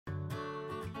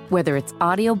Whether it's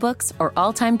audiobooks or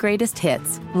all-time greatest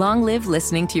hits, long live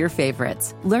listening to your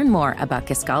favorites. Learn more about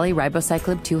Kisqali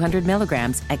Ribociclib 200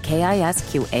 milligrams at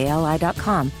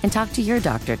KISQALI.com and talk to your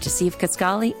doctor to see if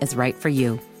Kisqali is right for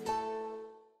you.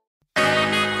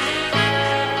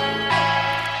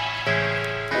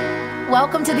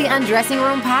 Welcome to the Undressing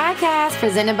Room podcast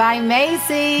presented by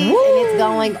Macy's. Woo! And it's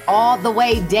going all the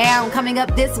way down. Coming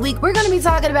up this week, we're going to be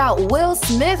talking about Will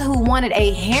Smith, who wanted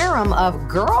a harem of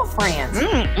girlfriends.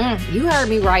 You heard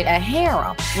me right, a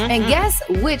harem. And guess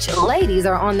which ladies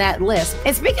are on that list?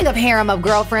 And speaking of harem of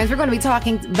girlfriends, we're going to be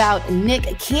talking about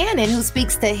Nick Cannon, who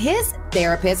speaks to his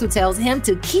therapist, who tells him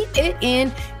to keep it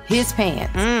in his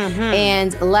pants.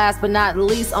 And last but not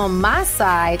least, on my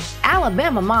side,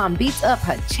 Alabama mom beats up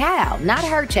her child, not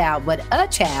her child, but a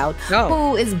child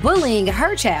who is bullying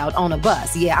her child on a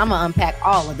bus. Yeah, I'm gonna unpack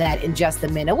all of that in just a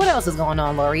minute. What else is going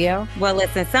on, L'Oreal? Well,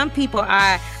 listen, some people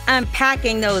are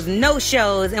unpacking those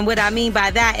no-shows, and what I mean by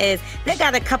that is they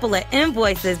got a couple of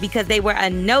invoices because they were a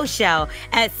no-show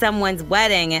at someone's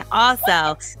wedding. And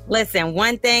also, listen,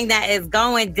 one thing that is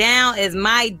going down is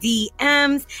my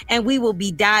DMs, and we will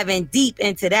be diving deep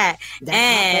into that.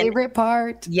 That's my favorite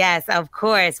part. Yes, of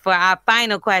course. For our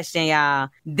final question, y'all,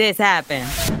 this happened.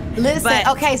 Listen,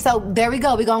 okay, so there we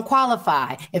go. We're going to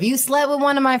qualify. If you slept with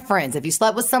one of my friends, if you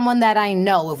slept with someone that I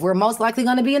know, if we're most likely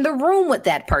going to be in the room with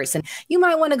that person, you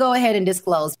might want to go ahead and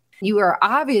disclose. You are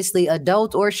obviously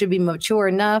adult or should be mature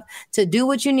enough to do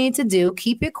what you need to do.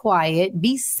 Keep it quiet,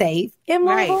 be safe, and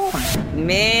move on.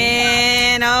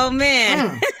 Man, oh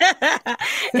man.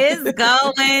 It's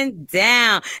going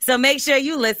down. So make sure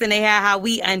you listen to hear how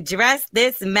we undress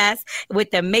this mess with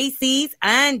the Macy's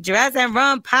Undress and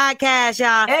Run podcast,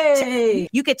 y'all. Hey.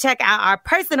 You can check out our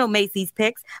personal Macy's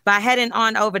picks by heading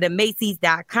on over to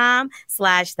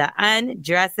Macy's.com/the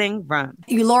Undressing Run.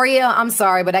 You, L'Oreal, I'm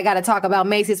sorry, but I got to talk about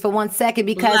Macy's for 1 second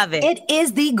because it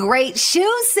is the great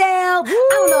shoe sale. Woo! I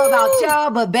don't know about y'all,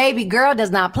 but baby girl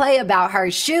does not play about her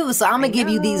shoes. So I'm going to give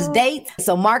you these dates.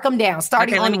 So mark them down.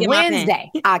 Starting on Wednesday,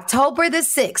 October the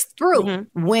 6th through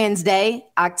Wednesday,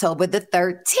 October the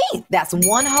 13th. That's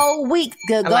one whole week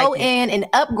to go in and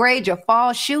upgrade your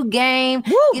fall shoe game.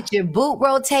 Woo! Get your boot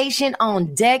rotation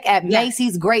on deck at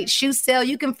Macy's Great Shoe Sale.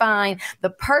 You can find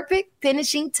the perfect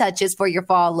finishing touches for your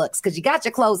fall looks because you got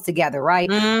your clothes together, right?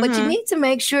 But you need to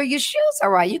make sure your shoes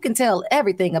are right. You can tell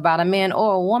everything about a man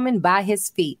or a woman by his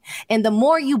feet. And the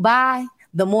more you buy,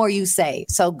 the more you save.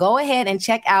 So go ahead and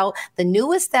check out the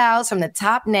newest styles from the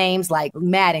top names like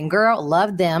Madden Girl,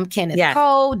 love them, Kenneth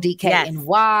Cole,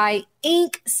 DKNY,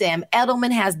 Inc. Sam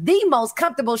Edelman has the most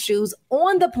comfortable shoes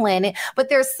on the planet, but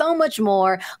there's so much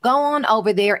more. Go on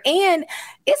over there. And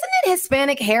isn't it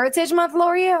Hispanic Heritage Month,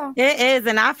 L'Oreal? It is,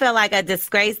 and I feel like a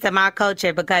disgrace to my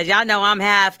culture because y'all know I'm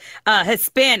half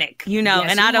Hispanic, and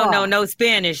I don't know no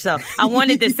Spanish. So I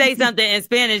wanted to say something in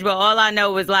Spanish, but all I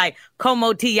know was like,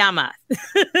 ¿Cómo te llamas?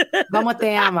 ¿Cómo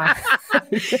te llamas?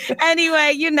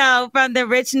 Anyway, from the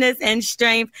richness and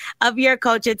strength of your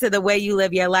culture to the way you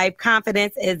live your life,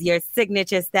 confidence is your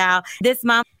signature style. This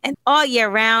month and all year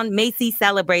round, Macy's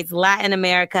celebrates Latin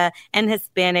America and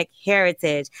Hispanic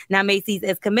heritage. Now, Macy's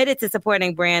is committed to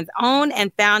supporting brands owned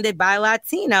and founded by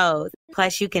Latinos.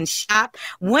 Plus, you can shop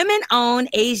women-owned,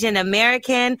 Asian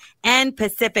American, and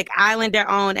Pacific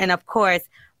Islander-owned, and of course,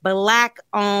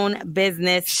 Black-owned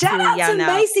business. Shout out to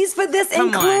Macy's for this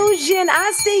inclusion.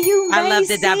 I see you, Macy's. I love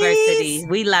the diversity.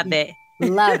 We love it.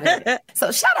 Love it.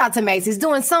 So shout out to Macy's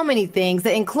doing so many things.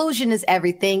 The inclusion is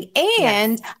everything.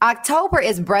 And October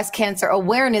is Breast Cancer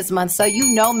Awareness Month. So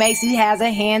Macy's has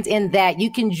a hand in that.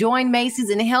 You can join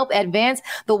Macy's and help advance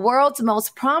the world's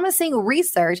most promising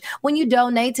research when you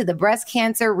donate to the Breast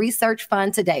Cancer Research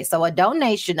Fund today. So a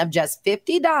donation of just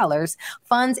 $50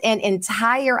 funds an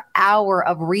entire hour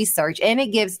of research, and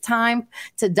it gives time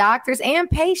to doctors and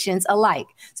patients alike.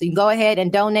 So you can go ahead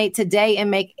and donate today and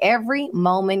make every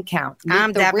moment count.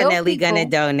 I'm definitely going to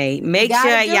donate. Make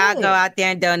sure y'all go out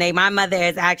there and donate. My mother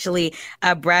is actually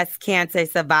a breast cancer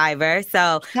survivor.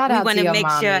 So we want to make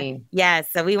sure. Yes.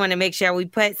 So we want to make sure we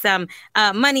put some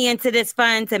money into this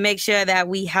fund to make sure that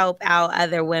we help out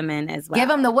other women as well. Give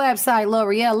them the website,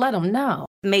 L'Oreal. Let them know.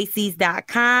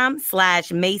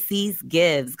 Macy's.com/Macy's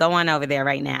Gives. Go on over there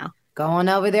right now. Going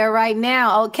over there right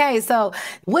now. Okay, so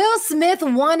Will Smith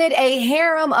wanted a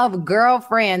harem of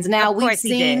girlfriends. Now, we've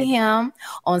seen him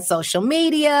on social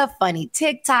media, funny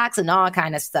TikToks, and all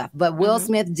kind of stuff. But Will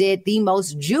Smith did the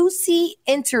most juicy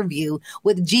interview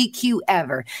with GQ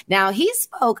ever. Now, he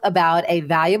spoke about a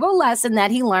valuable lesson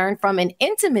that he learned from an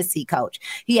intimacy coach.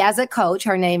 He has a coach.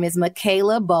 Her name is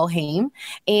Michaela Boeheim.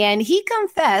 And he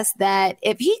confessed that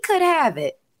if he could have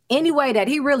it, any way that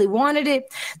he really wanted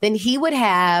it, then he would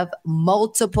have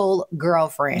multiple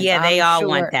girlfriends. Yeah, they all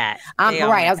want that. I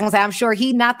was going to say, I'm sure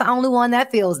he's not the only one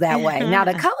that feels that way. Now,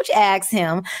 the coach asked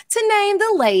him to name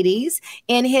the ladies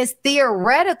in his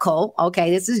theoretical, okay,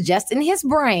 this is just in his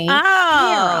brain.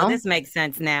 Oh, this makes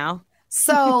sense now.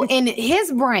 So in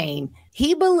his brain,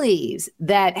 he believes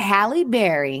that Halle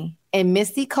Berry and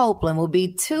Misty Copeland will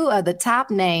be two of the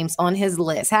top names on his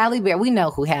list. Halle Berry, we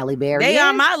know who Halle Berry is. They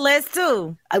on my list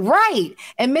too. Right.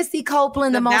 And Misty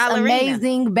Copeland, the most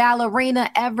amazing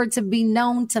ballerina ever to be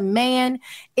known to man.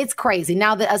 It's crazy.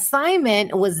 Now, the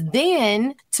assignment was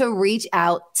then to reach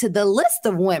out to the list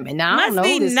of women. Now, I don't know.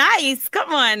 Must be nice.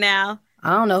 Come on now.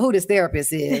 I don't know who this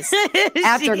therapist is.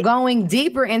 After going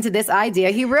deeper into this idea,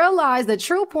 he realized the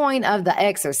true point of the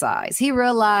exercise. He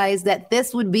realized that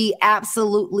this would be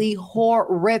absolutely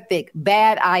horrific,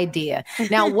 bad idea.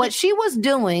 Now, what she was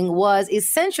doing was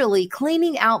essentially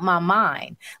cleaning out my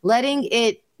mind, letting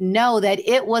it know that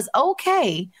it was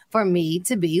okay for me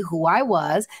to be who I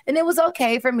was, and it was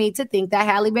okay for me to think that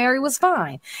Halle Berry was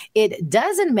fine. It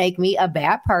doesn't make me a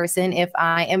bad person if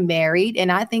I am married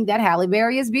and I think that Halle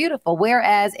Berry is beautiful.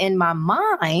 Whereas in my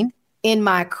mind, in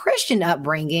my Christian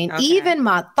upbringing, even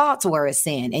my thoughts were a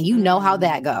sin. And you know how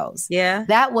that goes. Yeah.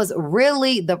 That was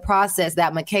really the process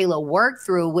that Michaela worked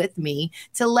through with me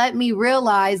to let me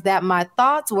realize that my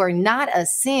thoughts were not a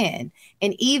sin.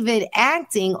 And even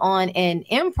acting on an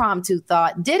impromptu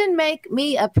thought didn't make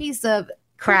me a piece of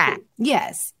crap.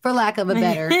 Yes, for lack of a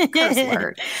better curse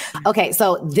word. Okay,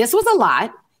 so this was a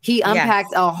lot. He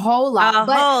unpacked a whole lot.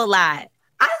 A whole lot.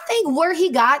 I think where he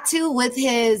got to with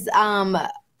his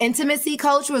intimacy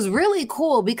coach was really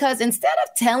cool, because instead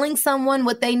of telling someone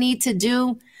what they need to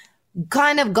do,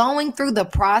 kind of going through the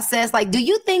process, like, do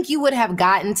you think you would have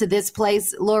gotten to this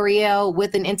place, L'Oreal,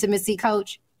 with an intimacy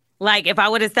coach? Like, if I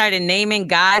would have started naming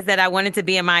guys that I wanted to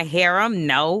be in my harem,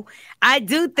 no. I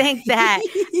do think that,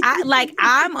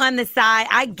 I'm on the side.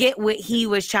 I get what he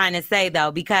was trying to say, though,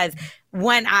 because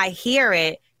when I hear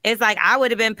it, it's like, I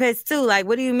would have been pissed too. Like,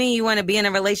 what do you mean you want to be in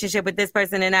a relationship with this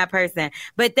person and that person?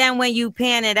 But then when you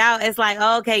pan it out, it's like,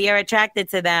 oh, okay, you're attracted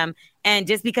to them. And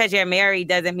just because you're married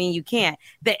doesn't mean you can't.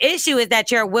 The issue is that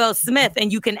you're Will Smith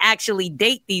and you can actually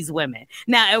date these women.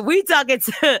 Now, if you talking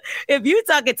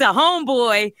to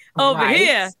homeboy over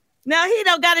here, now he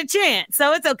don't got a chance.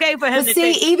 So it's okay for him to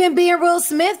see, even being Will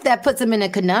Smith, that puts him in a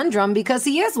conundrum, because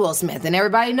he is Will Smith and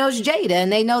everybody knows Jada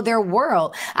and they know their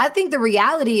world. I think the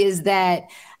reality is that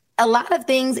a lot of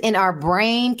things in our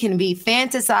brain can be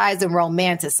fantasized and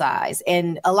romanticized.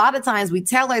 And a lot of times we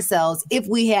tell ourselves, if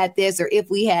we had this or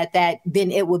if we had that, then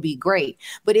it would be great.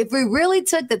 But if we really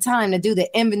took the time to do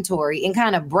the inventory and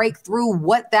kind of break through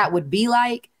what that would be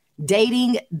like,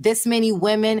 dating this many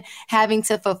women, having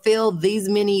to fulfill these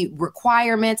many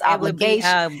requirements,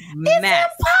 obligations,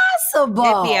 it's impossible.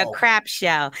 It'd be a crap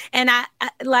show. And I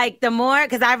like the more,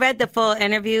 because I read the full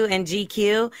interview in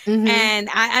GQ and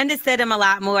I understood him a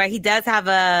lot more. He does have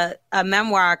a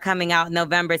memoir coming out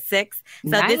November 6th.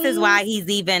 So this is why he's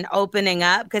even opening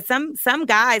up, because some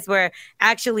guys were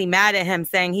actually mad at him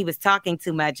saying he was talking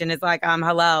too much. And it's like,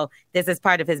 hello, this is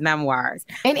part of his memoirs.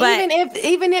 And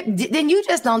even if then you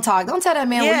just don't talk. Don't tell that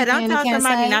man. Yeah, don't tell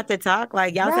somebody not to talk.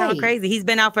 Like, y'all sound crazy. He's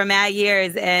been out for mad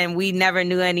years and we never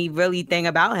knew any really thing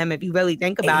about him. If you really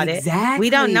think about it, we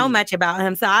don't know much about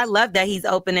him. So I love that he's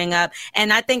opening up.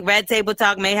 And I think Red Table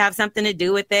Talk may have something to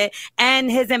do with it.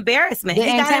 And his embarrassment. He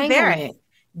got embarrassed.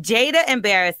 Jada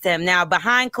embarrassed him. Now,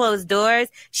 behind closed doors,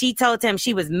 she told him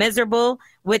she was miserable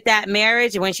with that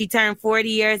marriage when she turned 40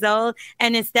 years old.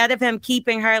 And instead of him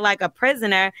keeping her like a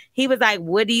prisoner, he was like,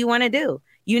 what do you want to do?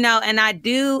 You know, and I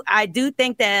do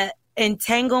think that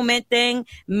entanglement thing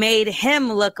made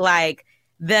him look like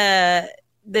the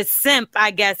simp,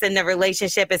 I guess, in the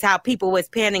relationship, is how people was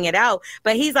panning it out.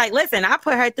 But he's like, listen, I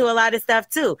put her through a lot of stuff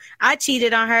too. I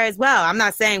cheated on her as well. I'm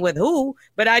not saying with who,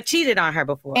 but I cheated on her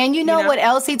before. And you know what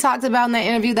else he talked about in the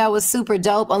interview that was super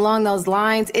dope along those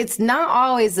lines? It's not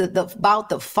always about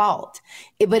the fault,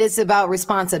 but it's about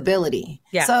responsibility.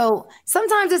 Yeah. So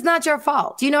sometimes it's not your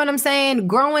fault. You know what I'm saying?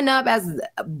 Growing up as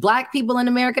Black people in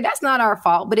America, that's not our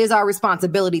fault, but it's our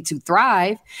responsibility to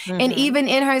thrive. And even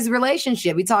in his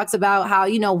relationship, he talks about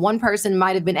how, one person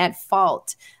might have been at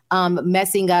fault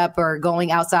messing up or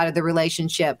going outside of the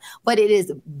relationship, but it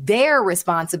is their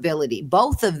responsibility,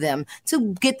 both of them,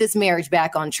 to get this marriage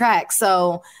back on track.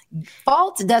 So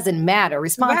fault doesn't matter.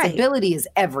 Responsibility is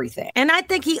everything. And I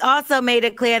think he also made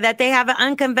it clear that they have an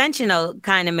unconventional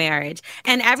kind of marriage,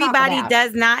 and everybody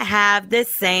does not have the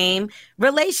same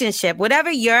relationship. Whatever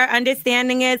your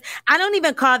understanding is, I don't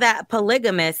even call that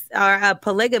polygamous or a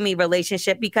polygamy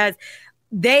relationship, because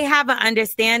they have an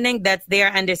understanding that's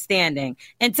their understanding.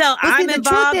 Until I'm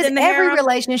involved in the every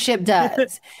relationship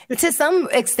does to some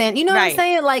extent. You know what I'm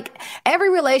saying? Like every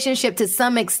relationship to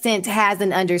some extent has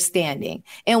an understanding,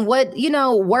 and what,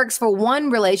 works for one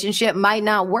relationship might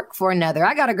not work for another.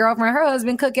 I got a girlfriend, her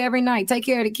husband cook every night, take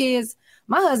care of the kids.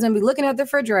 My husband be looking at the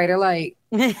refrigerator like,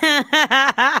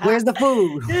 where's the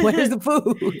food? Where's the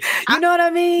food? You know what I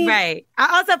mean? Right.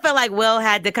 I also feel like Will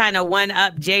had to kind of one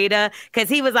up Jada because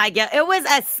he was like, it was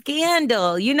a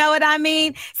scandal. You know what I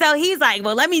mean? So he's like,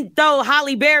 well, let me throw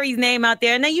Halle Berry's name out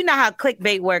there. And then you know how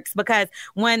clickbait works, because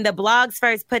when the blogs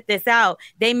first put this out,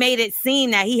 they made it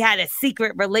seem that he had a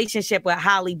secret relationship with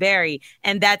Halle Berry.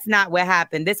 And that's not what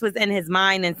happened. This was in his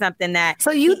mind and something that...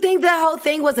 So you think the whole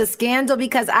thing was a scandal?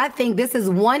 Because I think this is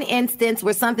one instance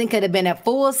where something could have been a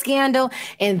full scandal,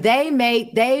 and they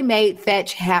made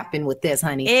fetch happen with this,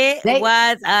 honey. It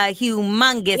was a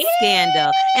humongous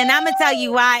scandal. And I'm going to tell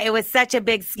you why it was such a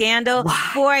big scandal. Why?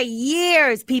 For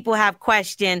years, people have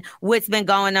questioned what's been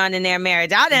going on in their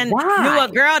marriage. I knew a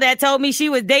girl that told me she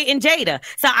was dating Jada.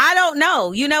 So I don't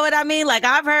know. You know what I mean? Like,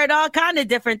 I've heard all kind of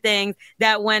different things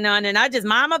that went on, and I just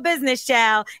mind my business,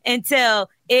 child, until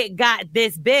it got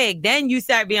this big. Then you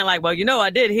start being like, well, I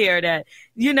did hear that,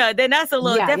 then that's a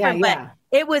little different. But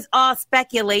it was all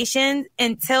speculation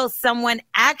until someone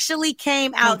actually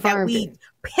came out that we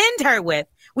pinned her with.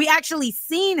 We actually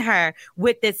seen her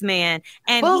with this man.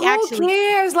 And who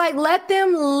cares? Like, let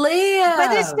them live.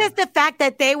 But it's just the fact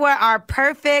that they were our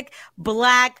perfect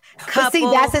Black couple. But see,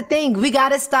 that's the thing. We got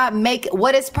to stop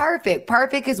what is perfect.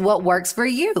 Perfect is what works for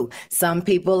you. Some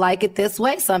people like it this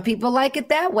way. Some people like it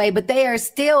that way. But they are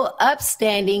still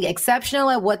upstanding, exceptional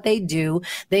at what they do.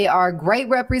 They are great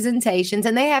representations.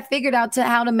 And they have figured out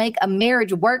how to make a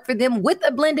marriage work for them with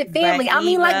a blended family. But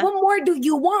Eva, what more do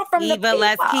you want from the people?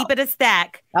 Let's keep it a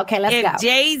stack. Okay, let's go. If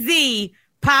Jay-Z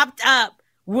popped up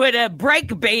with a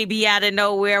break baby out of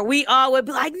nowhere, we all would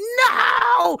be like,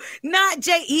 no, not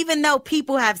Jay. Even though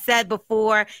people have said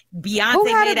before, Beyonce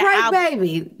made an album.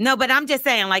 Baby? No, but I'm just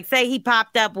saying, like, say he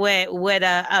popped up with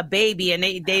a baby, and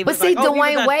they. But see,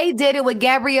 Dwayne Wade did it with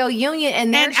Gabrielle Union,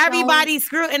 and everybody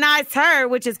scrutinized her,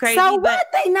 which is crazy. So what?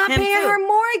 They not paying her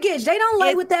mortgage. They don't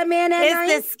lay with that man at night.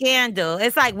 It's the scandal.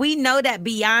 It's like, we know that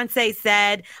Beyonce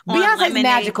said Beyonce's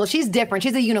magical. She's different.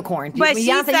 She's a unicorn. But she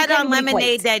said on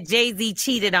Lemonade that Jay-Z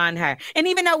cheated on her. And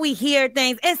even though we hear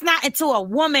things, it's not until a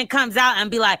woman comes out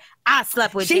and be like, I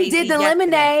slept with Jay-Z. She did the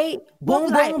Lemonade.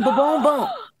 Boom, boom, boom, boom, boom.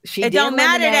 It don't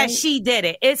matter that she did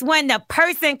it. It's when the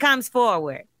person comes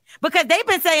forward. Because they've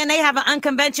been saying they have an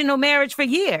unconventional marriage for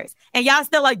years. And y'all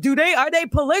still like, are they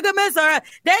polygamous? Or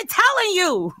they're telling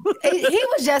you. He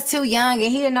was just too young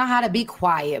and he didn't know how to be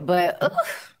quiet. But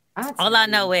all I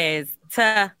know is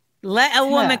to let a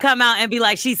woman come out and be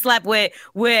like, she slept with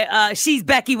she's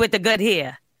Becky with the good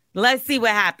hair. Let's see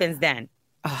what happens then.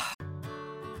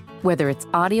 Whether it's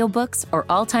audiobooks or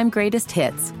all-time greatest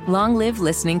hits, long live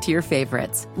listening to your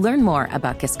favorites. Learn more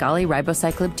about Kisqali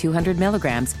Ribociclib 200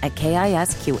 milligrams at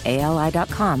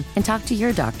KISQALI.com and talk to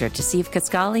your doctor to see if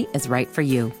Kisqali is right for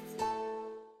you.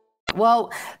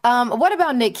 Well, what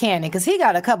about Nick Cannon? Because he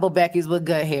got a couple Beckys with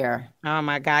good hair. Oh,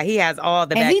 my God. He has all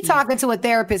the Beckys. And he talking to a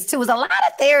therapist, too. There's a lot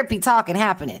of therapy talking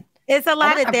happening. It's a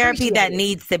lot of therapy that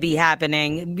needs to be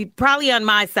happening, probably on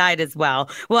my side as well.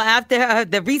 Well, after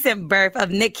the recent birth of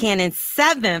Nick Cannon's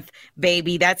 7th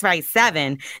baby, that's right,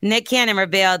 7, Nick Cannon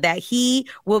revealed that he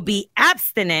will be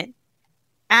abstinent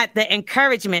at the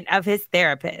encouragement of his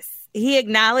therapist. He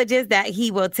acknowledges that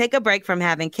he will take a break from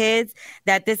having kids,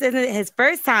 that this isn't his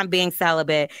first time being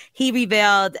celibate. He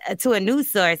revealed to a news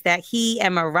source that he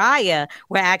and Mariah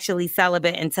were actually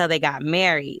celibate until they got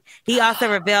married. He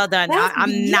also revealed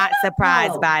I'm not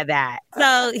surprised by that.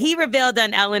 So he revealed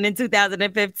on Ellen in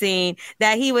 2015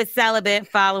 that he was celibate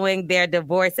following their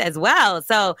divorce as well.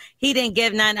 So he didn't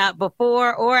give none up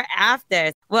before or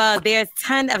after. Well, there's a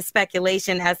ton of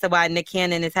speculation as to why Nick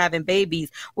Cannon is having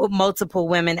babies with multiple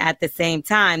women at the same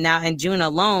time. Now, in June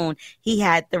alone, he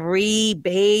had 3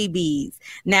 babies.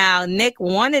 Now, Nick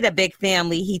wanted a big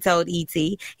family, he told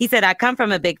E.T. He said, I come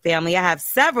from a big family. I have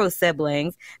several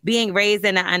siblings. Being raised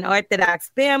in an unorthodox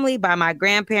family by my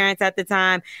grandparents at the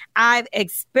time, I've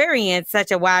experienced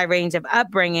such a wide range of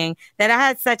upbringing that I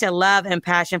had such a love and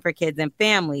passion for kids and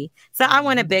family. So I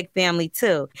want a big family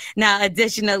too. Now,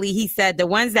 additionally, he said the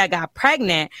ones that got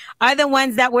pregnant are the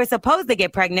ones that were supposed to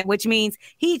get pregnant, which means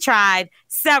he tried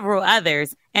several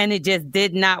others and it just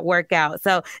did not work out.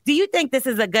 So do you think this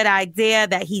is a good idea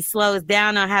that he slows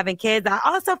down on having kids? I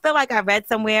also feel like I read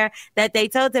somewhere that they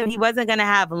told him he wasn't going to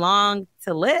have long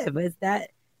to live. Is that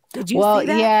Did you see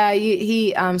that? Yeah,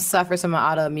 he suffers from an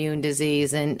autoimmune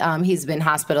disease, and he's been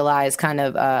hospitalized kind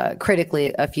of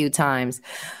critically a few times.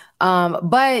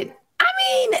 But I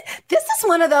mean, this is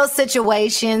one of those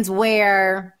situations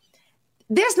where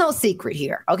there's no secret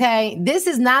here, okay? This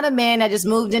is not a man that just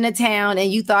moved into town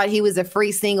and you thought he was a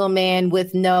free single man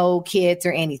with no kids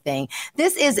or anything.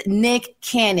 This is Nick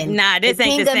Cannon. Nah, this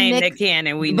ain't the same Nick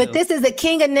Cannon we know. But this is the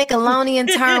king of Nickelodeon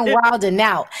turned Wild 'N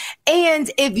Out. And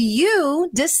if you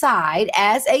decide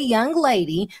as a young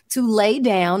lady to lay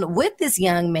down with this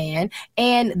young man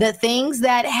and the things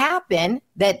that happen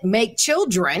that make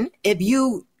children, if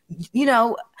you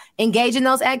engage in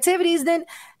those activities, then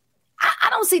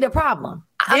I don't see the problem.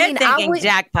 They're thinking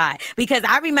jackpot, because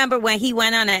I remember when he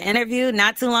went on an interview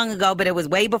not too long ago, but it was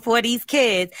way before these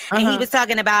kids. And he was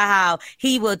talking about how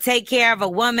he will take care of a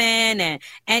woman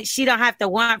and she don't have to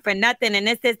want for nothing. And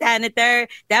this, that, and the third.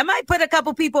 That might put a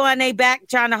couple people on their back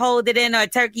trying to hold it in, or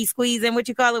turkey squeezing. What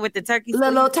you call it with the turkey?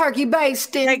 Little turkey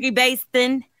basting. Turkey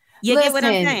basting. You get what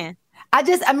I'm saying?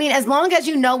 As long as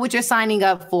you know what you're signing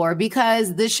up for,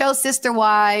 because the show Sister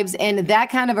Wives and that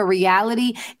kind of a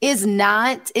reality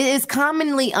it is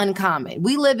commonly uncommon.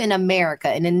 We live in America,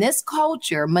 and in this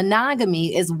culture,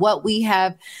 monogamy is what we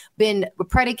have been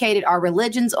predicated our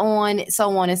religions on,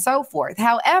 so on and so forth.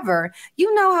 However,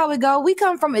 you know how it go. We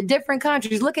come from different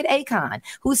countries. Look at Akon,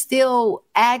 who still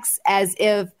acts as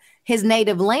if his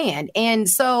native land. And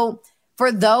so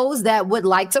for those that would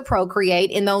like to procreate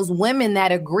and those women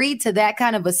that agree to that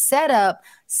kind of a setup,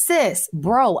 sis,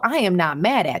 bro, I am not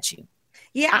mad at you.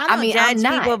 Yeah, I don't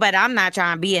judge people, but I'm not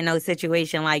trying to be in no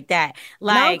situation like that.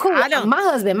 Like, no, cool. My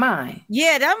husband, mine.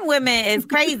 Yeah, them women is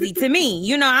crazy to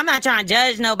me. I'm not trying to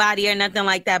judge nobody or nothing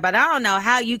like that, but I don't know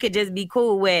how you could just be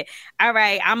cool with, all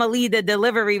right, I'm going to leave the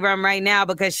delivery room right now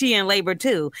because she in labor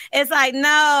too. It's like,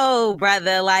 no,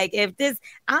 brother. Like,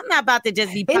 I'm not about to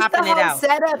just be popping it out. It's the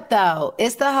whole setup, though.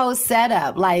 It's the whole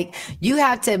setup. Like, you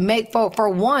have to make, for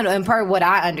one, and per what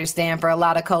I understand, for a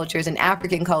lot of cultures and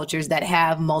African cultures that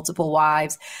have multiple wives,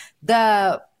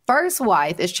 the first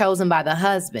wife is chosen by the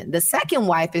husband. The second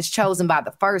wife is chosen by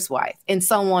the first wife, and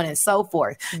so on and so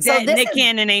forth. So Nick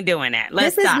Cannon ain't doing that.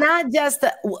 This is not just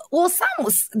some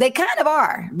they kind of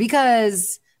are,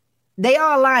 because they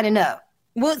are lining up.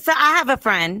 Well, so I have a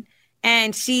friend,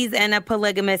 and she's in a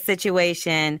polygamous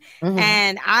situation.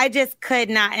 And I just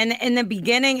could not. And in the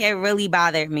beginning, it really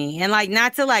bothered me. And like,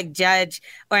 not to like judge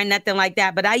or nothing like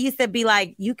that, but I used to be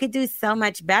like, you could do so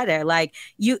much better. Like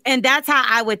and that's how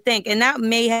I would think. And that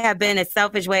may have been a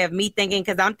selfish way of me thinking,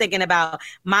 because I'm thinking about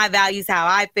my values, how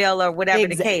I feel, or whatever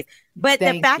the case. But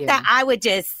the fact that I would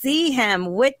just see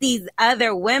him with these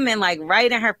other women, like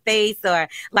right in her face, or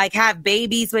like have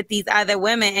babies with these other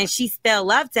women, and she still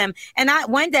loved him. And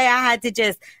one day I had to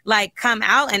just like come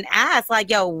out and ask, like,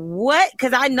 yo, what?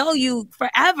 Because I know you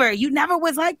forever. You never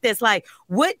was like this. Like,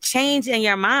 what changed in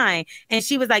your mind? And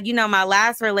she was like, my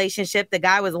last relationship, the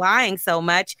guy was lying so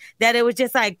much that it was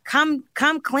just like, come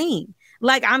clean.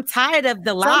 Like, I'm tired of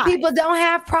the lies. Some people don't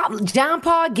have problems. John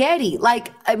Paul Getty.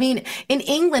 Like, I mean, in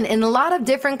England, in a lot of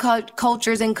different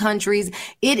cultures and countries,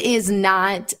 it is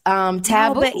not taboo.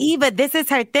 No, but Eva, this is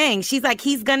her thing. She's like,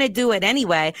 he's going to do it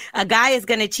anyway. A guy is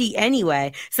going to cheat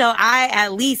anyway. So I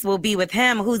at least will be with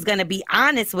him, who's going to be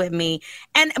honest with me.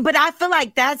 But I feel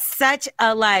like that's such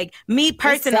a, like, me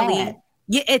personally.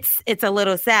 Yeah, it's a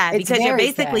little sad, because you're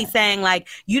basically saying, like,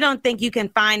 you don't think you can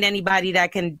find anybody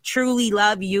that can truly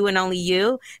love you and only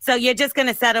you. So you're just going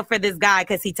to settle for this guy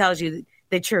because he tells you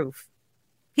the truth.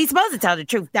 He's supposed to tell the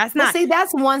truth. That's not. Well, see,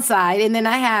 that's one side. And then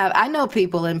I know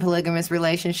people in polygamous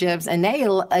relationships, and they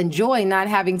enjoy not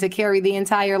having to carry the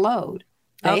entire load.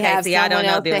 They have someone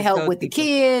else to help with the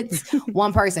kids.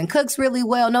 One person cooks really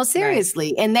well. No,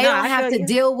 seriously. Right. And they don't have to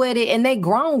deal with it. And they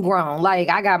grown. Like,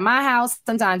 I got my house.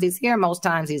 Sometimes he's here. Most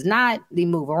times he's not. They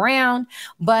move around.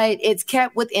 But it's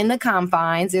kept within the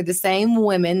confines. They're the same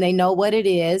women. They know what it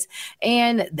is.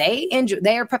 And they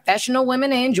are professional women.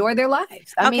 They enjoy their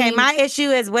lives. I mean, my issue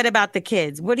is, what about the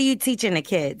kids? What are you teaching the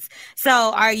kids?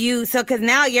 Because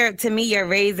now you're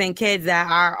raising kids that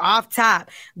are off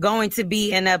top going to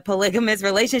be in a polygamous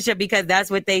relationship, because that's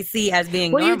what they see as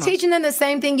being normal. You're teaching them the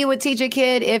same thing you would teach a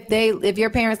kid if your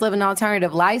parents live an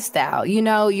alternative lifestyle.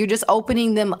 You're just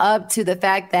opening them up to the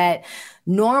fact that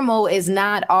normal is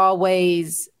not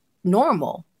always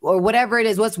normal, or whatever it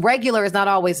is. What's regular is not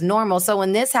always normal. So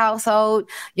in this household,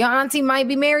 your auntie might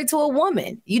be married to a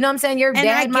woman. You know what I'm saying? Your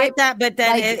dad might that, but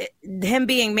then him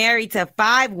being married to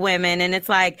 5 women, and it's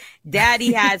like,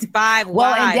 daddy has 5 wives.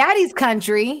 Well, in daddy's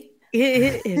country,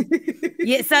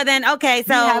 Yeah. So then, okay.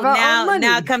 So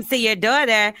now it comes to your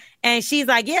daughter, and she's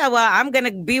like, "Yeah, well, I'm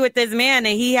gonna be with this man,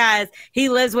 and he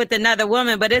lives with another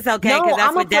woman, but it's okay because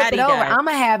that's what Daddy does." I'm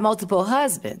gonna have multiple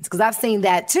husbands because I've seen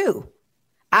that too.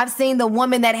 I've seen the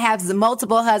woman that has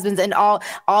multiple husbands and all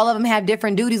of them have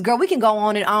different duties. Girl, we can go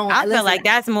on and on. I feel like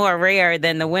that's more rare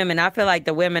than the women. I feel like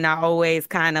the women are always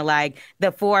kind of like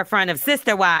the forefront of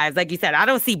sister wives. Like you said, I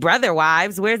don't see brother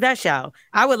wives. Where's that show?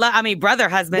 Brother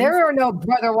husbands. There are no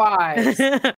brother wives.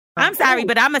 I'm sorry,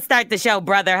 but I'm going to start the show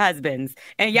Brother Husbands.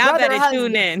 And y'all better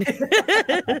tune in.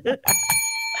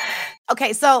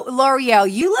 Okay, so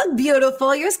L'Oreal, you look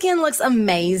beautiful. Your skin looks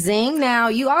amazing. Now,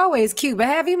 you always cute, but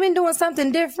have you been doing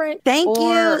something different? Thank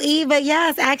you, Eva.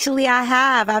 Yes, actually, I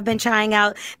have. I've been trying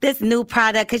out this new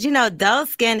product because, dull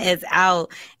skin is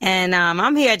out, and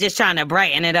I'm here just trying to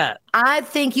brighten it up. I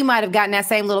think you might have gotten that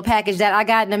same little package that I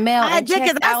got in the mail. I did,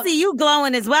 because I see you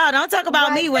glowing as well. Don't talk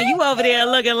about me when you over there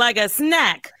looking like a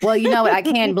snack. Well, you know what? I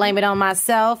can't blame it on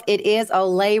myself. It is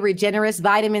Olay Regenerous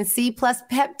Vitamin C plus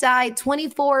Peptide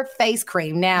 24 face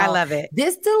cream. Now, I love it.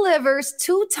 This delivers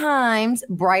 2 times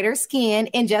brighter skin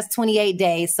in just 28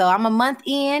 days. So I'm a month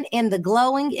in and the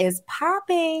glowing is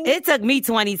popping. It took me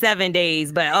 27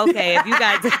 days, but okay, if you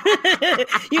guys,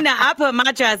 I put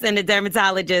my trust in the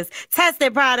dermatologist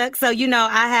tested products. So,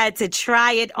 I had to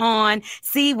try it on,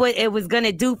 see what it was going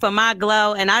to do for my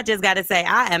glow. And I just got to say,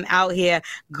 I am out here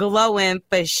glowing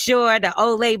for sure. The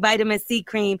Olay Vitamin C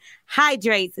cream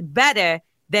hydrates better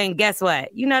than, guess what?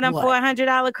 Them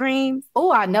 $400 creams?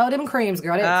 Oh, I know them creams,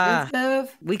 girl. They're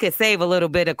expensive. We could save a little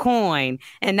bit of coin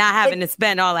and not having to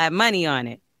spend all that money on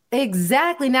it.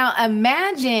 Exactly. Now,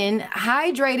 imagine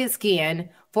hydrated skin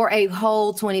for a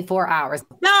whole 24 hours.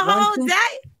 The whole day?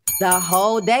 The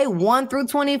whole day, 1 through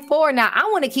 24. Now, I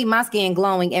want to keep my skin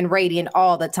glowing and radiant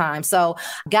all the time. So,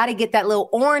 got to get that little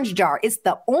orange jar. It's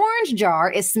the orange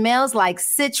jar. It smells like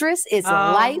citrus. It's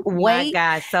lightweight. Oh, my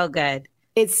God. So good.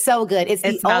 It's so good. It's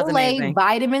the Olay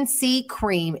Vitamin C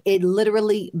cream. It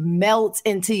literally melts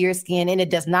into your skin and it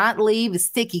does not leave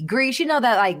sticky grease. You know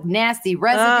that like nasty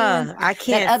residue I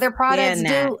can't that other products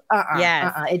do?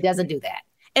 Yes. It doesn't do that.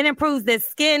 It improves the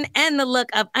skin and the look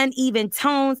of uneven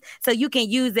tones, so you can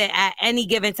use it at any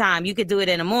given time. You could do it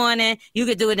in the morning. You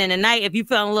could do it in the night. If you're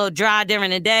feeling a little dry during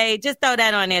the day, just throw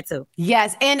that on there too.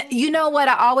 Yes. And you know what?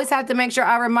 I always have to make sure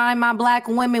I remind my Black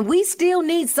women, we still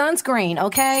need sunscreen,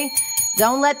 okay?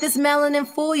 Don't let this melanin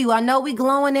fool you. I know we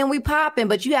glowing and we popping,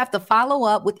 but you have to follow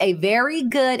up with a very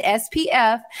good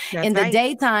SPF in the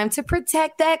daytime to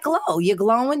protect that glow. You're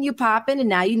glowing, you're popping, and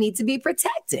now you need to be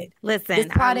protected. Listen, this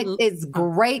product is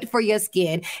great for your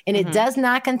skin, and it does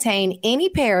not contain any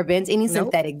parabens, any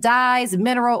synthetic dyes,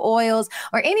 mineral oils,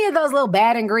 or any of those little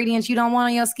bad ingredients you don't want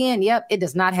on your skin. Yep, it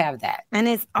does not have that. And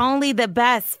it's only the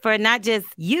best for not just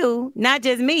you, not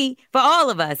just me, for all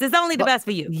of us. It's only the best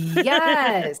for you.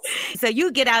 Yes. So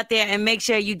you get out there and make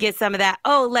sure you get some of that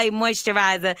Olay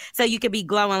moisturizer so you can be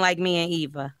glowing like me and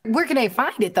Eva. Where can they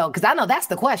find it, though? Because I know that's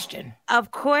the question.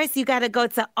 Of course, you got to go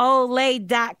to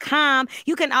Olay.com.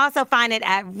 You can also find it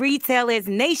at retailers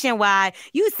nationwide.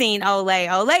 You've seen Olay.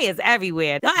 Olay is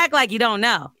everywhere. Don't act like you don't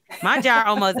know. My jar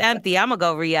almost empty. I'm going to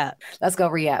go re-up. Let's go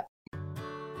re-up.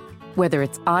 Whether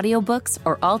it's audiobooks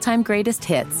or all-time greatest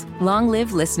hits, long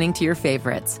live listening to your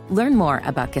favorites. Learn more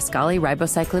about Kisqali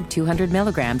Ribociclib 200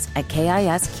 milligrams at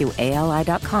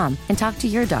KISQALI.com and talk to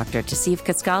your doctor to see if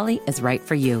Kisqali is right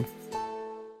for you.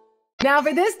 Now,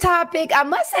 for this topic, I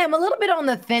must say I'm a little bit on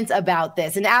the fence about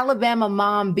this. An Alabama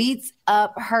mom beats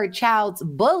up her child's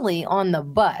bully on the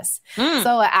bus.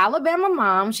 So an Alabama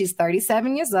mom, she's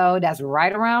 37 years old, that's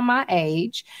right around my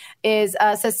age, is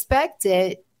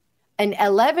suspected an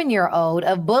 11-year-old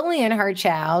of bullying her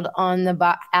child on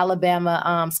the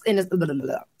Alabama.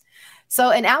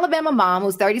 So an Alabama mom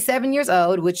who's 37 years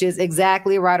old, which is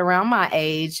exactly right around my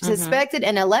age, suspected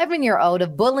an 11-year-old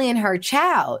of bullying her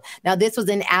child. Now, this was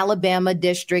in Alabama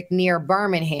district near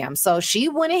Birmingham. So she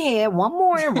went ahead one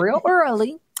morning real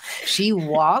early. She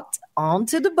walked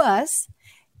onto the bus.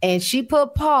 And she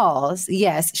put paws.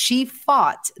 Yes, she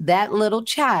fought that little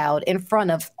child in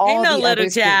front of all the other little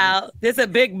child. This a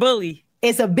big bully.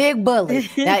 It's a big bully.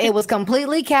 Now, it was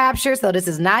completely captured, so this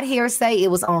is not hearsay. It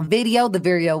was on video. The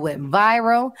video went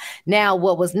viral. Now,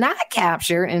 what was not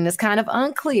captured, and it's kind of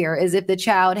unclear, is if the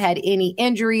child had any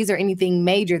injuries or anything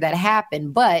major that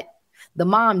happened. But the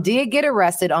mom did get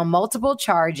arrested on multiple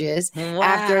charges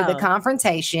after the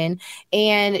confrontation,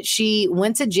 and she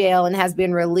went to jail and has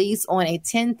been released on a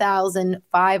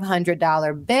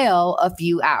 $10,500 bail a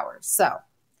few hours. So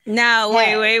Now,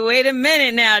 wait a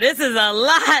minute now. This is a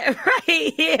lot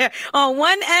right here. On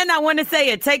one end, I want to say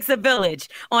it takes a village.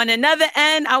 On another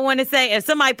end, I want to say if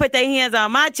somebody put their hands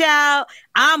on my child,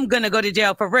 I'm going to go to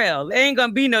jail for real. There ain't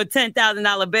going to be no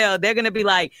 $10,000 bail. They're going to be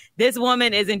like, this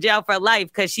woman is in jail for life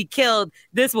because she killed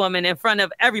this woman in front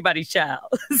of everybody's child.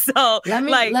 So let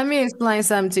me explain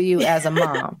something to you as a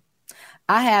mom.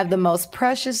 I have the most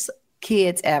precious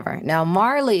kids ever. Now,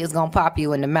 Marley is going to pop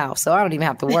you in the mouth, so I don't even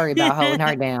have to worry about holding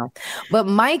her down. But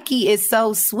Mikey is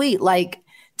so sweet, like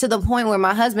to the point where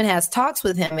my husband has talks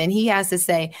with him and he has to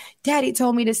say, Daddy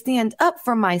told me to stand up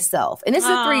for myself. And it's a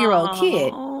 3-year-old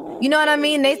kid. You know what I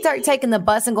mean? They start taking the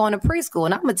bus and going to preschool.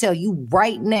 And I'm going to tell you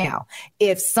right now,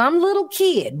 if some little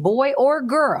kid, boy or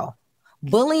girl,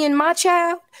 bullying my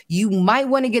child, you might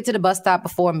want to get to the bus stop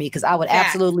before me because I would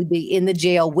absolutely be in the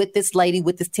jail with this lady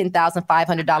with this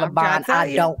 $10,500 bond.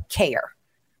 I don't care.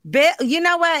 You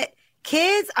know what?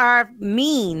 Kids are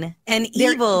mean and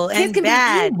evil and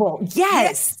bad. Evil.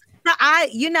 Yes. So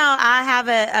I have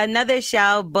another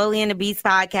show, Bully and the Beast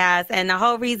podcast. And the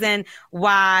whole reason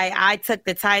why I took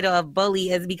the title of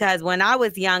Bully is because when I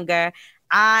was younger,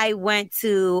 I went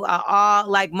to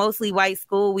mostly white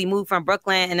school. We moved from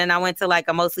Brooklyn and then I went to like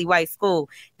a mostly white school.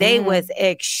 They was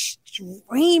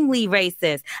extremely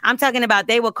racist. I'm talking about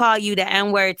they would call you the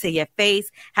N-word to your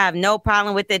face, have no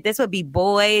problem with it. This would be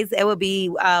boys. It would be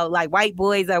like white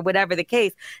boys or whatever the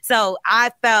case. So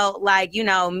I felt like,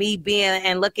 me being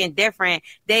and looking different,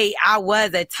 I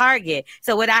was a target.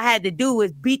 So what I had to do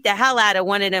was beat the hell out of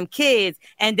one of them kids.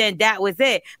 And then that was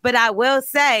it. But I will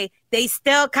say, they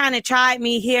still kind of tried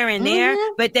me here and there,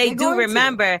 but they do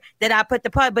remember that I put the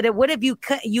part. But what if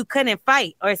you couldn't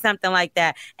fight or something like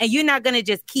that? And you're not going to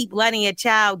just keep letting your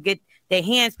child get their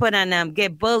hands put on them,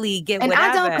 get bullied, get whatever.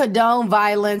 And I don't condone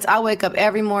violence. I wake up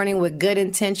every morning with good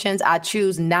intentions. I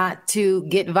choose not to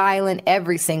get violent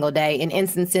every single day. In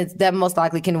instances that most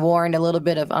likely can warrant a little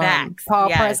bit of paw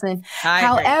pressing.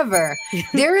 However,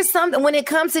 there is something when it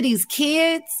comes to these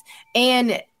kids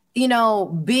and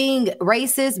being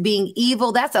racist, being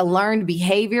evil, that's a learned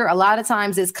behavior. A lot of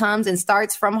times this comes and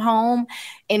starts from home.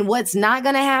 And what's not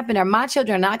going to happen are my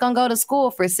children are not going to go to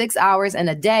school for 6 hours in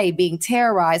a day being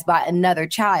terrorized by another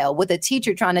child with a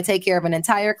teacher trying to take care of an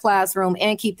entire classroom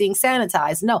and keep things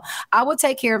sanitized. No, I will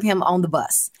take care of him on the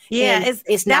bus. Yeah,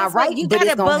 it's not right. You got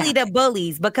to bully the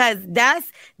bullies because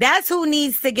that's who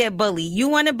needs to get bullied. You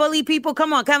want to bully people?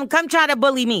 Come on, come try to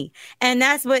bully me. And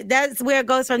that's where it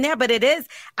goes from there. But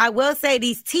I will say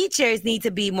these teachers need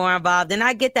to be more involved. And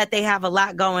I get that they have a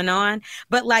lot going on,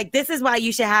 but like, this is why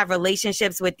you should have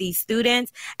relationships with these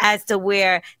students as to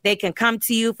where they can come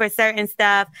to you for certain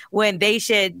stuff, when they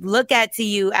should look at to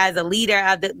you as a leader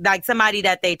of like somebody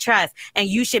that they trust. And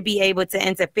you should be able to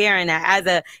interfere in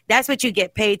that that's what you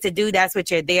get paid to do. That's what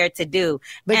you're there to do.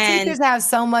 But teachers have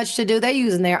so much to do. They're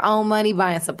using their own money,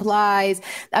 buying supplies.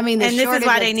 I mean, and this is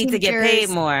why they need to get paid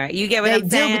more. You get what I'm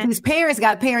saying? Because parents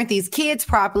got to parent these kids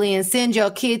properly and send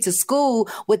your kid to school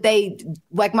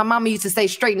like my mama used to say,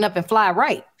 straighten up and fly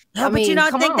right. No, but you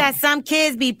don't think that some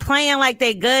kids be playing like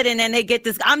they good and then they get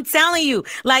this? I'm telling you,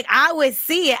 like I would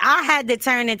see it. I had to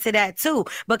turn into that too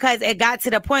because it got to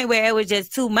the point where it was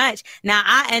just too much. Now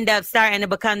I end up starting to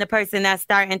become the person that's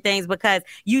starting things because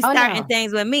you starting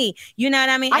things with me. You know what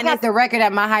I mean? I got the record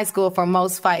at my high school for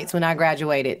most fights when I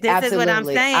graduated. This is what I'm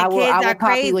saying. I will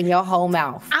pop you in your whole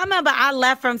mouth. I remember I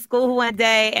left from school one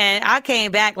day and I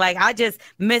came back like I just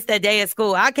missed a day of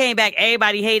school. I came back.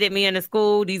 Everybody hated me in the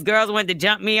school. These girls wanted to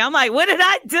jump me. I'm like, what did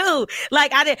I do?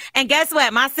 Like I did. And guess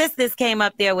what? My sisters came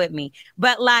up there with me,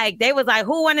 but like, they was like,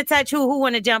 who want to touch who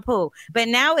want to jump who? But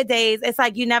nowadays it's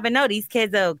like, you never know. These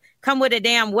kids will come with a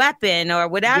damn weapon or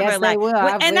whatever. Yes, like, they will.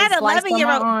 And that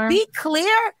 11-year-old, be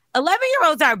clear,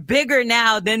 11-year-olds are bigger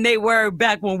now than they were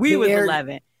back when we was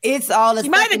 11. It's all the She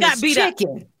might have got beat up.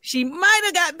 She might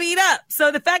have got beat up.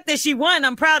 So the fact that she won,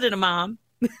 I'm proud of the mom.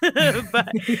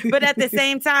 but at the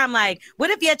same time, like, what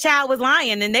if your child was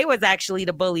lying and they was actually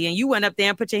the bully and you went up there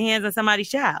and put your hands on somebody's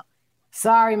child?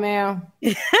 Sorry, ma'am.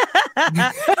 but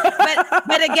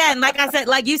again, like I said,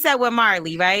 like you said with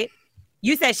Marley, right?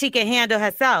 You said she can handle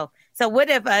herself. So what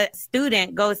if a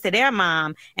student goes to their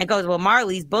mom and goes, well,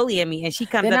 Marley's bullying me, and she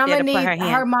comes up there to put her hand?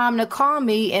 Her mom to call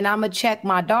me and I'm going to check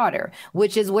my daughter,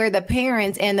 which is where the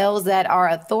parents and those that are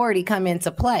authority come into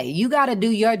play. You got to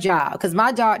do your job because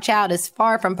my child is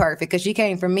far from perfect because she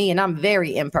came from me and I'm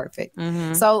very imperfect.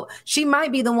 Mm-hmm. So she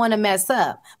might be the one to mess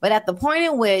up. But at the point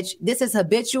in which this is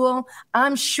habitual,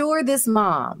 I'm sure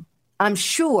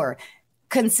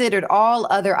considered all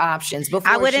other options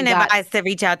before I wouldn't advise to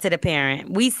reach out to the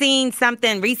parent. We seen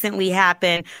something recently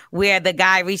happen where the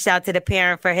guy reached out to the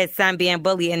parent for his son being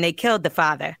bullied and they killed the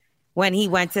father. When he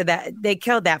went to they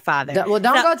killed that father. Well,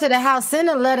 don't go to the house. Send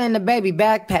a letter in the baby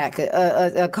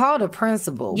backpack. Call the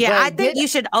principal. Yeah, I think you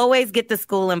should always get the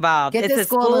school involved. It's a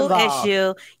school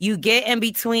issue. You get in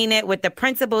between it with the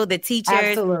principal, the teachers.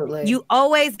 Absolutely. You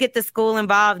always get the school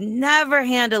involved. Never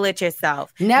handle it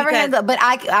yourself. But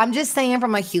I'm just saying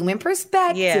from a human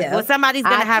perspective. Yeah, well, somebody's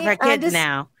going to have her kids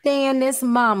now. Understand this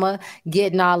mama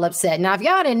getting all upset. Now, if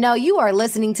y'all didn't know, you are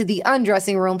listening to the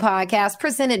Undressing Room podcast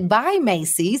presented by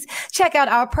Macy's. Check out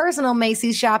our personal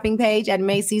Macy's shopping page at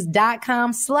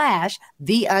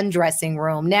Macys.com/The Undressing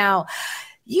Room. Now,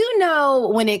 you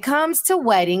know, when it comes to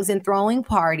weddings and throwing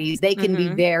parties, they can be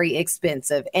very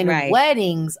expensive. And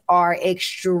weddings are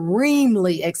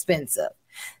extremely expensive.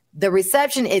 The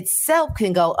reception itself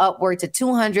can go upward to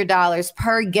 $200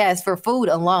 per guest for food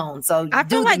alone. So I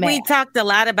feel like we talked a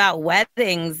lot about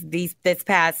weddings this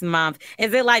past month.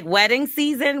 Is it like wedding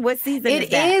season? What season is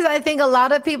that? It is. I think a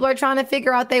lot of people are trying to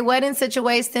figure out their wedding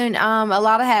situation. A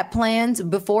lot of had plans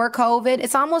before COVID.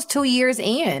 It's almost 2 years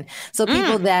in. So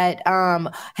people that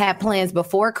had plans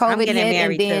before COVID hit,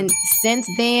 and then since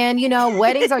then, you know,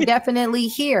 weddings are definitely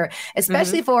here,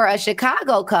 especially for a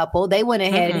Chicago couple. They went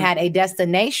ahead and had a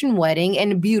destination wedding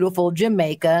in beautiful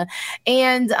Jamaica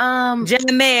and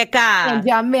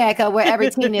Jamaica, where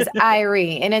everything is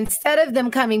Irie. And instead of them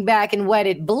coming back in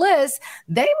wedded bliss,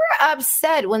 they were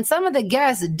upset when some of the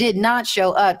guests did not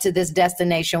show up to this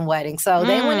destination wedding. So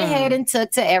they went ahead and took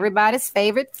to everybody's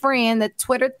favorite friend, the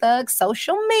Twitter thug,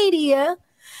 social media,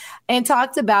 and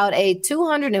talked about a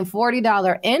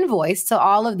 $240 invoice to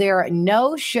all of their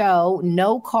no-show,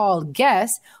 no-call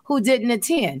guests who didn't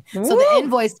attend. Woo. So the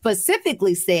invoice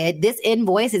specifically said, this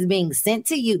invoice is being sent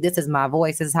to you. This is my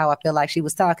voice. This is how I feel like she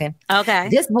was talking. Okay.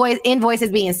 This invoice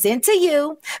is being sent to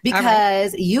you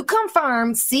because you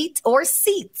confirmed seats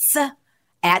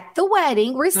at the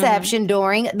wedding reception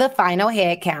during the final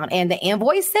head count. And the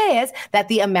invoice says that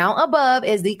the amount above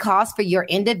is the cost for your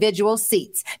individual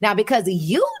seats. Now, because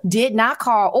you did not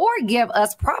call or give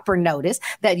us proper notice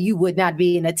that you would not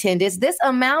be in attendance, this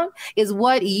amount is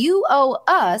what you owe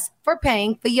us for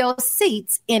paying for your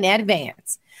seats in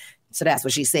advance. So that's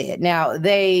what she said. Now,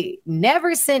 they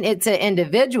never sent it to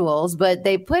individuals, but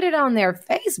they put it on their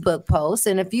Facebook post,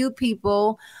 and a few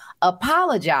people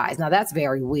apologize. Now, that's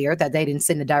very weird that they didn't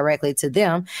send it directly to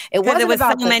them. It was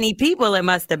so many people. It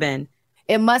must have been.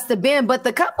 It must have been. But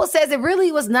the couple says it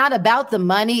really was not about the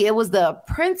money. It was the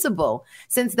principle,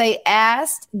 since they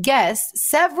asked guests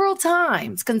several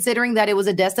times, considering that it was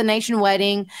a destination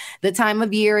wedding, the time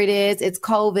of year it is, it's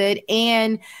COVID,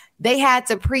 and they had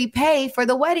to prepay for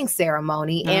the wedding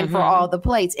ceremony and for all the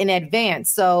plates in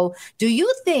advance. So do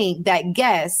you think that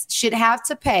guests should have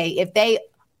to pay if they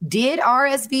did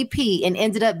RSVP and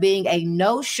ended up being a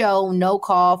no-show,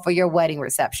 no-call for your wedding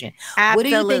reception?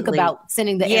 Absolutely. What do you think about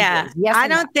sending the invoice? Yes, I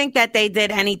don't think that they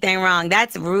did anything wrong.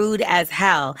 That's rude as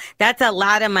hell. That's a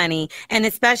lot of money. And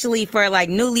especially for like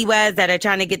newlyweds that are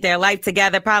trying to get their life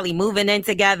together, probably moving in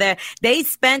together. They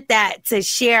spent that to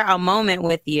share a moment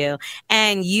with you.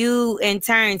 And you in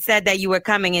turn said that you were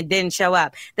coming and didn't show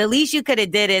up. The least you could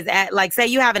have did is say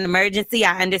you have an emergency.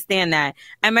 I understand that.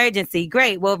 Emergency.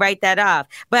 Great. We'll write that off.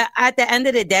 But at the end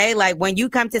of the day, like when you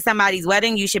come to somebody's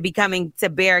wedding, you should be coming to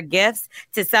bear gifts,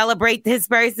 to celebrate this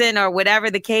person or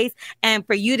whatever the case. And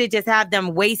for you to just have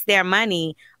them waste their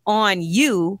money on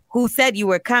you who said you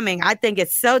were coming, I think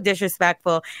it's so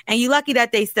disrespectful. And you're lucky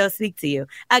that they still speak to you.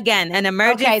 Again, an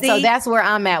emergency. Okay, so that's where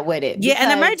I'm at with it. Yeah,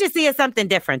 an emergency is something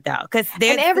different though. Because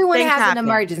everyone has an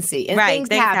emergency and things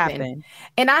happen.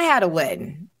 And I had a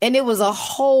wedding. And it was a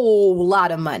whole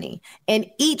lot of money. And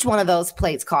each one of those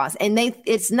plates costs. And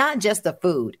it's not just the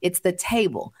food, it's the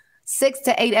table. 6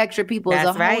 to 8 extra people is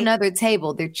a whole nother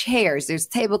table. There are chairs, there's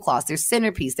tablecloths, there's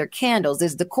centerpiece, there's candles,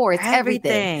 there's decor, it's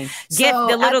everything.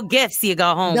 The little gifts you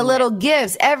go home with. Little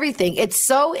gifts, everything. It's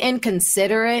so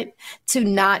inconsiderate to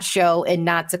not show and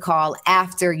not to call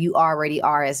after you already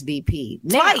RSVP.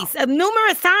 Twice,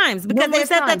 numerous times, because they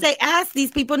said that they asked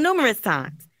these people numerous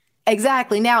times.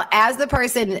 Exactly. Now, as the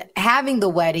person having the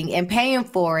wedding and paying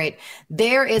for it,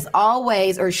 there is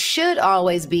always or should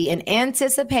always be an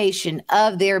anticipation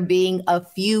of there being a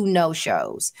few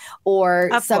no-shows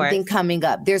or something coming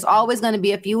up. There's always going to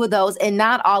be a few of those, and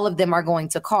not all of them are going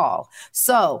to call.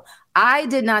 So I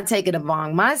did not take it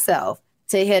upon myself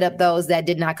to hit up those that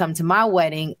did not come to my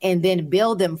wedding and then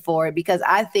bill them for it, because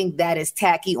I think that is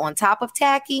tacky on top of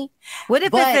tacky. What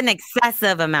if it's an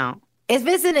excessive amount? If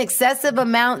it's an excessive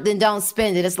amount, then don't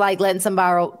spend it. It's like letting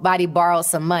somebody borrow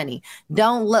some money.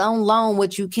 Don't loan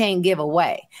what you can't give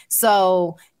away.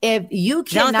 So if you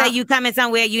cannot, don't say you coming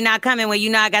somewhere you're not coming where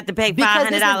you know I got to pay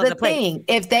 $500 a plate. Thing.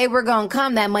 If they were gonna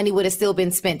come, that money would have still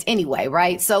been spent anyway,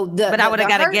 right? So but I would have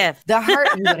got a gift. The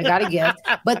hurt you would have got a gift.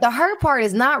 But the hurt part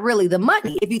is not really the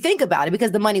money, if you think about it,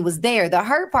 because the money was there. The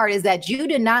hurt part is that you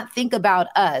did not think about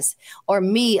us or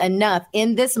me enough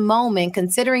in this moment,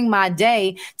 considering my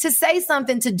day, to say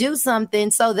something, to do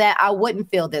something so that I wouldn't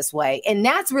feel this way. And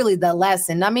that's really the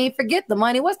lesson. I mean, forget the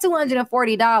money. What's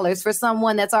 $240 for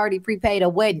someone that's already prepaid a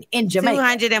wedding in Jamaica?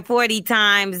 240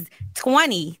 times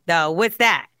 20, though. What's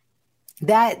that?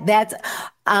 That's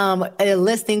a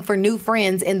listing for new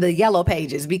friends in the yellow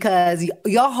pages, because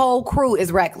your whole crew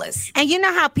is reckless. And you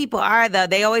know how people are, though.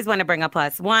 They always want to bring a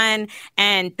 +1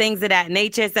 and things of that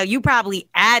nature. So you probably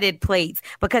added plates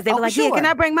because they were like, sure. Yeah, can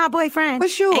I bring my boyfriend? For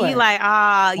sure. And you like,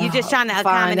 you're just trying to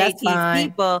accommodate these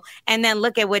people. And then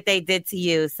look at what they did to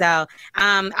you. So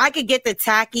I could get the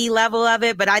tacky level of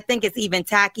it, but I think it's even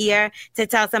tackier to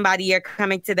tell somebody you're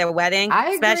coming to their wedding.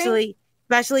 I agree.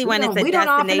 Especially when it's a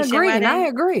destination wedding. I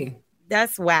agree.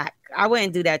 That's whack. I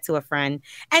wouldn't do that to a friend.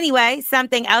 Anyway,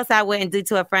 something else I wouldn't do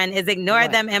to a friend is ignore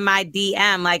them in my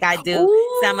DM like I do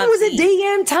some of the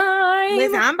DM time.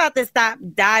 Listen, I'm about to stop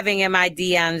diving in my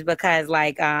DMs because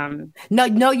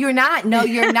No, you're not. No,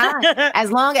 you're not.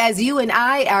 As long as you and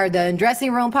I are the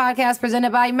Dressing Room Podcast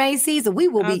presented by Macy's, we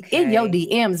will be in your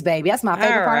DMs, baby. That's my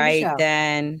favorite part of the show. All right,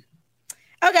 then.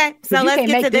 Okay, so let's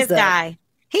get to this guy.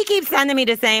 He keeps sending me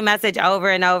the same message over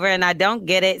and over, and I don't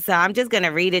get it. So I'm just going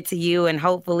to read it to you, and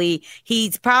hopefully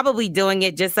he's probably doing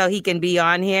it just so he can be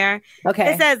on here.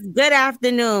 Okay. It says, good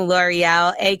afternoon,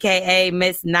 L'Oreal, a.k.a.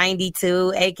 Miss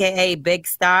 92, a.k.a. Big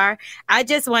Star. I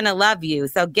just want to love you,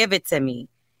 so give it to me.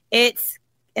 It's,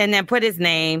 and then put his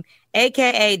name,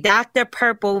 a.k.a. Dr.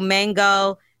 Purple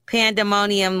Mango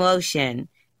Pandemonium Lotion,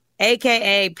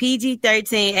 a.k.a.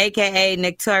 PG-13, a.k.a.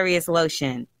 Notorious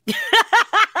Lotion.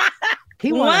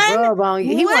 He want to rub on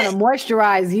you. He want to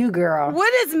moisturize you, girl.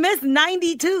 What is Miss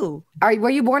 92? Were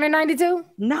you born in 92?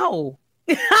 No.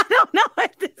 I don't know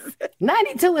what this is.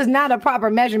 92 is not a proper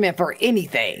measurement for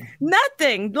anything.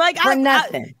 Nothing.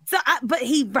 Nothing. But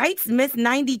he writes Miss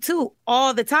 92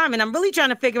 all the time. And I'm really trying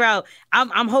to figure out,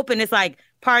 I'm hoping it's like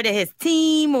part of his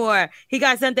team or he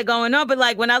got something going on. But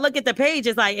like when I look at the page,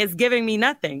 it's like, it's giving me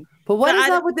nothing. But what is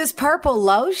up with this purple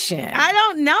lotion? I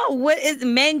don't know. What is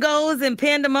mangoes and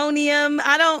pandemonium?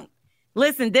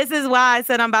 Listen, this is why I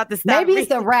said I'm about to stop. Maybe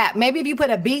it's a rap. Maybe if you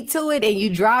put a beat to it and you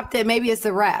dropped it, maybe it's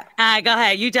a rap. All right, go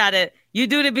ahead. You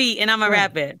do the beat and I'm going to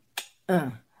rap it.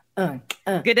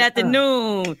 Good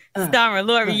afternoon, starring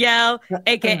L'Oreal,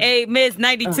 a.k.a. Miss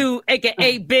 92,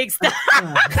 a.k.a. Big Star.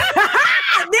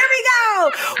 There we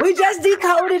go. We just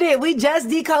decoded it. We just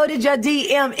decoded your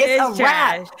DM. It's a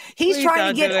rap. He's Please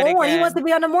trying to get on. Again. He wants to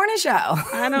be on the morning show.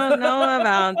 I don't know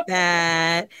about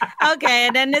that. Okay,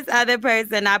 and then this other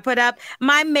person, I put up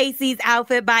my Macy's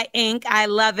outfit by Ink. I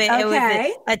love it. Okay. It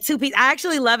was a two-piece. I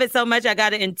actually love it so much. I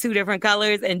got it in 2 different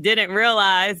colors and didn't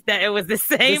realize that it was the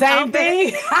same outfit.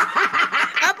 Thing?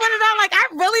 I put it on like, I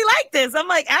really like this. I'm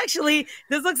like, actually,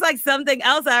 this looks like something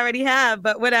else I already have,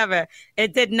 but whatever.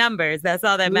 It did numbers. That's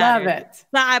all that matters. Love it. So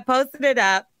I posted it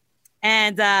up.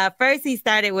 And first he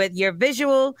started with, your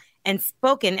visual and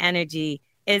spoken energy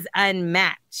is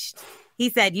unmatched. He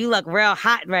said, you look real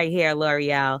hot right here,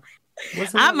 L'Oreal.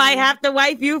 I might have to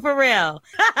wipe you for real.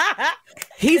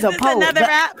 He's a poet. Another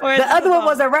rap or the other one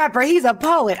was a rapper. He's a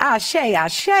poet. Ashe.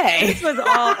 This was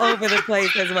all over the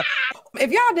place as well. If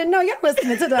y'all didn't know, you're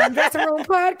listening to the Dressing Room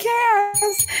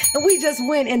Podcast. And we just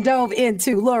went and dove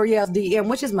into L'Oreal's DM,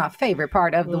 which is my favorite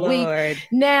part of the week.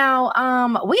 Now,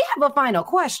 we have a final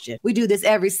question. We do this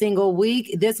every single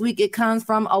week. This week it comes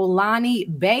from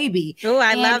Olani Baby. Oh,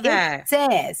 I love that. It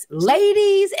says,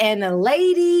 ladies and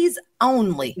ladies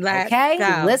only.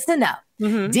 Okay? Listen up.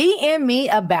 Mm-hmm. DM me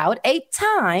about a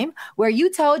time where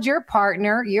you told your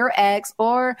partner, your ex,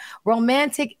 or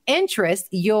romantic interest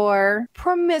your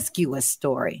promiscuous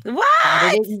story. What?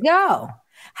 How did it go?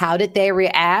 How did they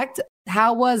react?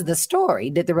 How was the story?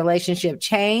 Did the relationship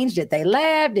change? Did they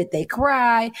laugh? Did they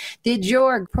cry? Did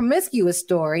your promiscuous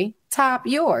story top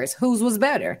yours? Whose was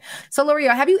better? So,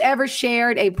 L'Oreal, have you ever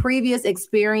shared a previous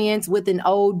experience with an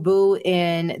old boo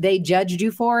and they judged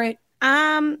you for it?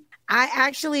 I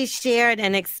actually shared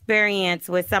an experience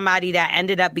with somebody that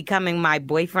ended up becoming my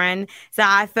boyfriend. So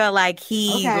I feel like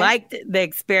he liked the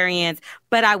experience,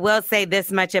 but I will say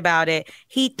this much about it.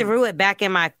 He threw it back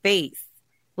in my face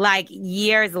like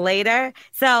years later.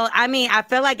 So, I mean, I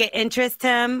feel like it interests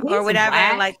him or whatever.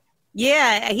 Black. Like,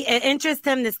 Yeah, it interests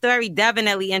him. The story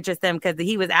definitely interests him because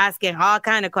he was asking all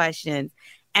kind of questions.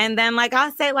 And then, like,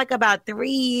 I'll say, like, about 3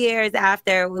 years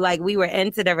after, like, we were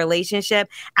into the relationship,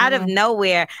 out of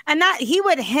nowhere, and he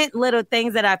would hint little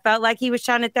things that I felt like he was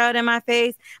trying to throw it in my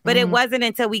face, but it wasn't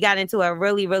until we got into a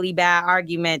really, really bad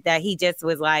argument that he just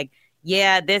was like,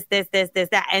 yeah, this,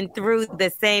 that, and threw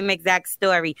the same exact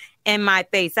story in my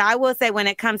face. So I will say, when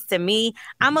it comes to me,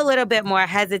 I'm a little bit more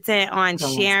hesitant on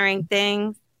sharing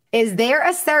things. Is there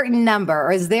a certain number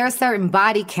or is there a certain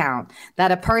body count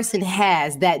that a person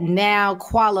has that now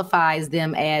qualifies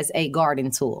them as a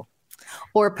garden tool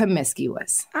or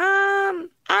promiscuous?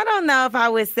 I don't know if I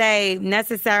would say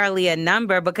necessarily a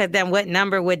number, because then what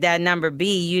number would that number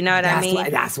be? You know what I mean?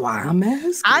 That's why I'm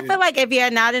asking. I feel like if you're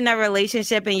not in a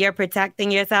relationship and you're protecting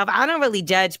yourself, I don't really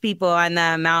judge people on the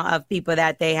amount of people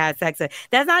that they had sex with.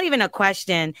 That's not even a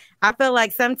question. I feel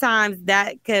like sometimes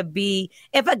that could be,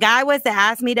 if a guy was to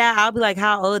ask me that, I'll be like,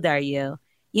 how old are you?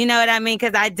 You know what I mean?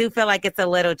 Because I do feel like it's a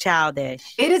little childish.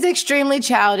 It is extremely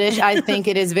childish. I think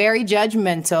it is very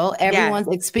judgmental. Everyone's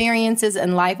experiences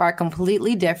in life are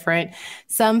completely different.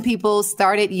 Some people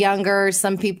started younger.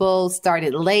 Some people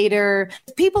started later.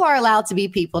 People are allowed to be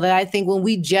people. That I think when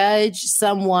we judge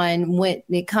someone when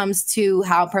it comes to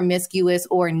how promiscuous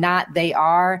or not they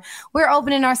are, we're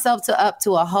opening ourselves up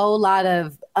to a whole lot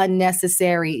of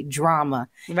unnecessary drama.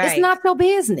 Right. It's not your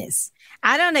business.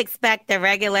 I don't expect a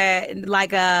regular,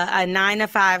 like a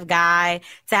 9-to-5 guy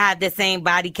to have the same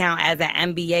body count as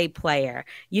an NBA player.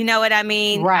 You know what I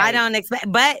mean? Right. I don't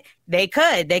expect, but they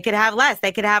could have less,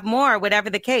 they could have more, whatever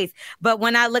the case. But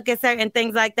when I look at certain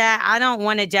things like that, I don't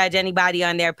want to judge anybody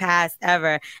on their past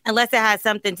ever, unless it has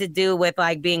something to do with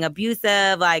like being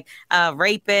abusive, like a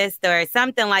rapist or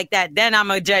something like that. Then I'm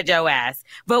gonna judge your ass.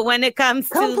 But when it comes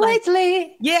to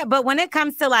completely, but when it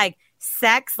comes to like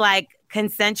sex, like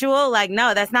consensual, like,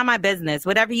 no, that's not my business.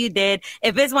 Whatever you did,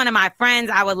 if it's one of my friends,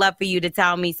 I would love for you to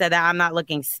tell me so that I'm not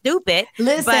looking stupid.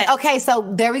 Listen, okay, so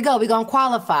there we go. We're going to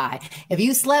qualify. If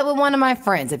you slept with one of my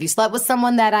friends, if you slept with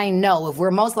someone that I know, if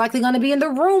we're most likely going to be in the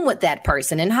room with that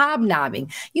person and hobnobbing,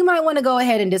 you might want to go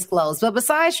ahead and disclose. But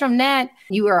besides from that,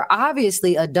 you are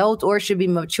obviously adult or should be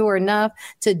mature enough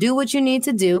to do what you need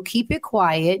to do. Keep it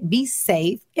quiet, be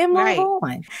safe, and move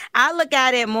on. I look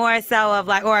at it more so of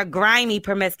like, or a grimy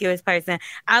promiscuous person.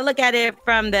 I look at it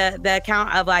from the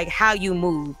account of like how you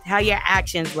moved, how your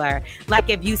actions were. Like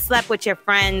if you slept with your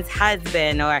friend's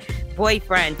husband or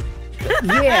boyfriend.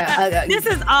 This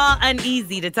is all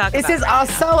uneasy to talk about. This is all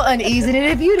so uneasy. And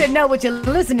if you didn't know what you're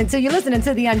listening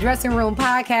to the Undressing Room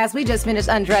podcast. We just finished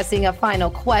undressing a final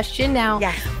question. Now,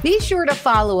 be sure to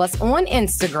follow us on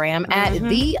Instagram at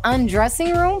the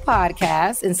Undressing Room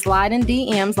podcast and slide in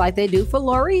DMs like they do for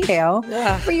L'Oreal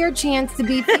for your chance to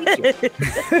be featured.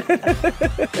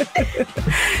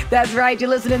 That's right. You're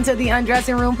listening to the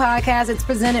Undressing Room podcast. It's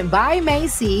presented by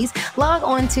Macy's. Log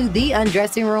on to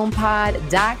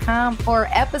theundressingroompod.com for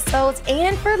episodes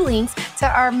and for links to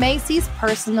our Macy's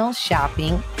personal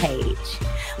shopping page.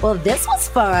 Well, this was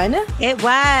fun. It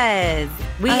was.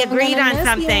 We agreed on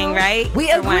something, right?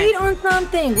 We agreed on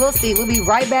something. We'll see. We'll be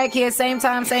right back here, same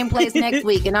time, same place next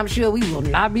week. And I'm sure we will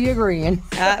not be agreeing.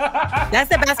 That's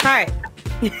the best part.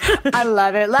 I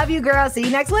love it. Love you, girl. See you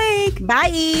next week.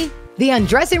 Bye. The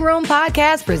Undressing Room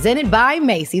podcast presented by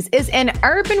Macy's is an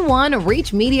Urban One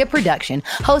Reach Media production,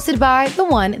 hosted by the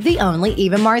one, the only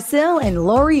Eva Marcel and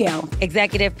L'Oreal.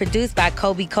 Executive produced by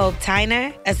Kobe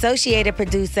Tyner. Associated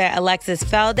producer Alexis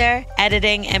Felder.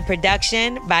 Editing and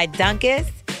production by Dunkus.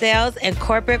 Sales and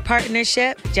corporate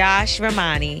partnership, Josh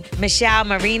Ramani, Michelle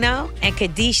Marino, and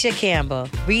Kadisha Campbell.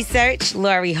 Research,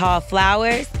 Lori Hall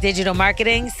Flowers. Digital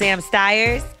marketing, Sam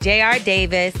Stiers, J.R.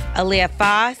 Davis, Aaliyah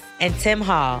Foss, and Tim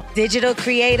Hall. Digital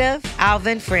creative,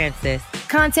 Alvin Francis.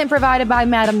 Content provided by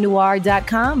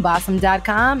MadameNoir.com,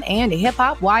 Bossum.com, and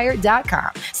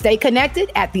HipHopWire.com. Stay connected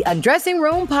at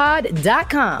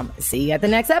theundressingroompod.com. See you at the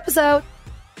next episode.